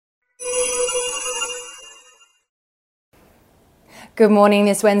Good morning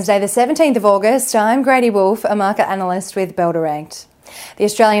this Wednesday, the 17th of August. I'm Grady Wolf, a market analyst with Bell Direct. The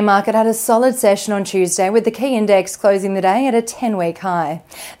Australian market had a solid session on Tuesday, with the key index closing the day at a 10-week high.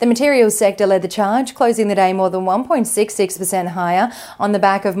 The materials sector led the charge, closing the day more than 1.66% higher on the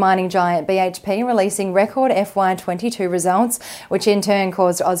back of mining giant BHP releasing record FY22 results, which in turn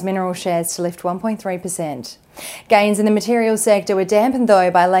caused Oz Minerals shares to lift 1.3%. Gains in the materials sector were dampened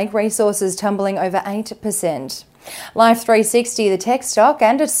though by Lake Resources tumbling over 8%. Life360, the tech stock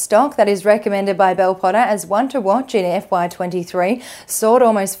and a stock that is recommended by Bell Potter as one to watch in FY23, soared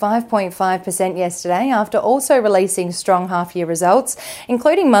almost 5.5% yesterday after also releasing strong half-year results,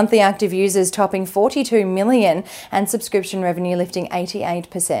 including monthly active users topping 42 million and subscription revenue lifting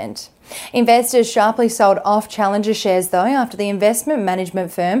 88%. Investors sharply sold off Challenger shares though after the investment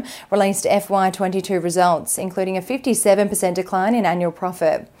management firm released FY22 results, including a 57% decline in annual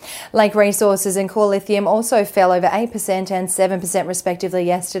profit. Lake Resources and Core Lithium also fell over 8% and 7% respectively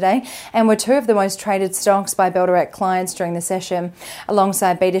yesterday and were two of the most traded stocks by Bell Direct clients during the session,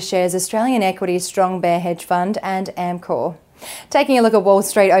 alongside BetaShares, Australian Equities Strong Bear Hedge Fund and Amcor. Taking a look at Wall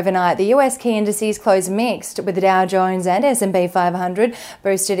Street overnight, the US key indices closed mixed, with the Dow Jones and S&P 500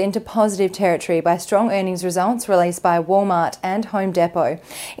 boosted into positive territory by strong earnings results released by Walmart and Home Depot,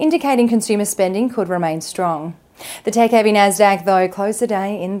 indicating consumer spending could remain strong. The tech-heavy Nasdaq, though, closed the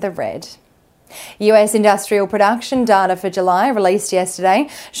day in the red. US industrial production data for July, released yesterday,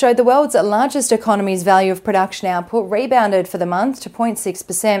 showed the world's largest economy's value of production output rebounded for the month to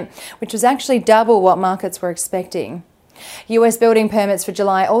 0.6%, which was actually double what markets were expecting. US building permits for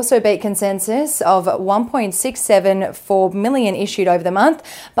July also beat consensus of 1.674 million issued over the month,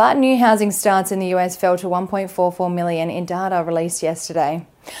 but new housing starts in the US fell to 1.44 million in data released yesterday.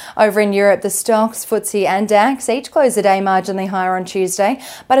 Over in Europe, the stocks, FTSE and DAX each closed the day marginally higher on Tuesday,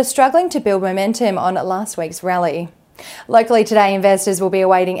 but are struggling to build momentum on last week's rally. Locally today, investors will be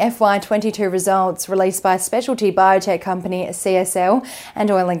awaiting FY22 results released by specialty biotech company CSL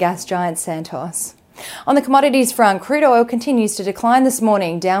and oil and gas giant Santos. On the commodities front, crude oil continues to decline this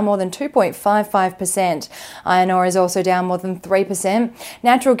morning, down more than 2.55%. Iron ore is also down more than 3%.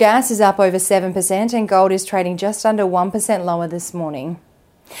 Natural gas is up over 7% and gold is trading just under 1% lower this morning.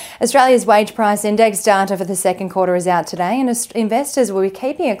 Australia's wage price index data for the second quarter is out today, and investors will be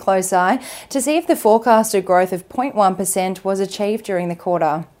keeping a close eye to see if the forecasted growth of 0.1% was achieved during the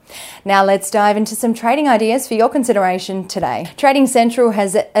quarter. Now let's dive into some trading ideas for your consideration today. Trading Central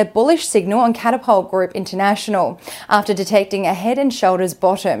has a bullish signal on Catapult Group International after detecting a head and shoulders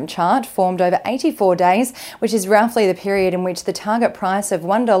bottom chart formed over 84 days, which is roughly the period in which the target price of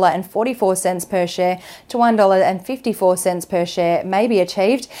 $1.44 per share to $1.54 per share may be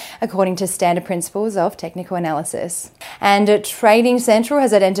achieved, according to standard principles of technical analysis. And Trading Central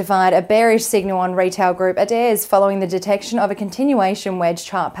has identified a bearish signal on retail group Adairs following the detection of a continuation wedge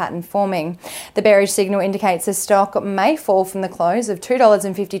chart pattern forming. The bearish signal indicates the stock may fall from the close of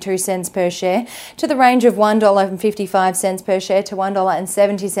 $2.52 per share to the range of $1.55 per share to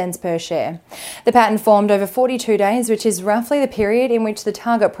 $1.70 per share. The pattern formed over 42 days, which is roughly the period in which the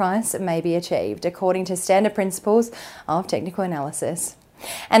target price may be achieved, according to standard principles of technical analysis.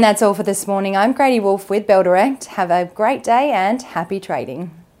 And that's all for this morning. I'm Grady Wolf with Bell Direct. Have a great day and happy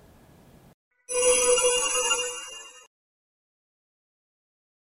trading.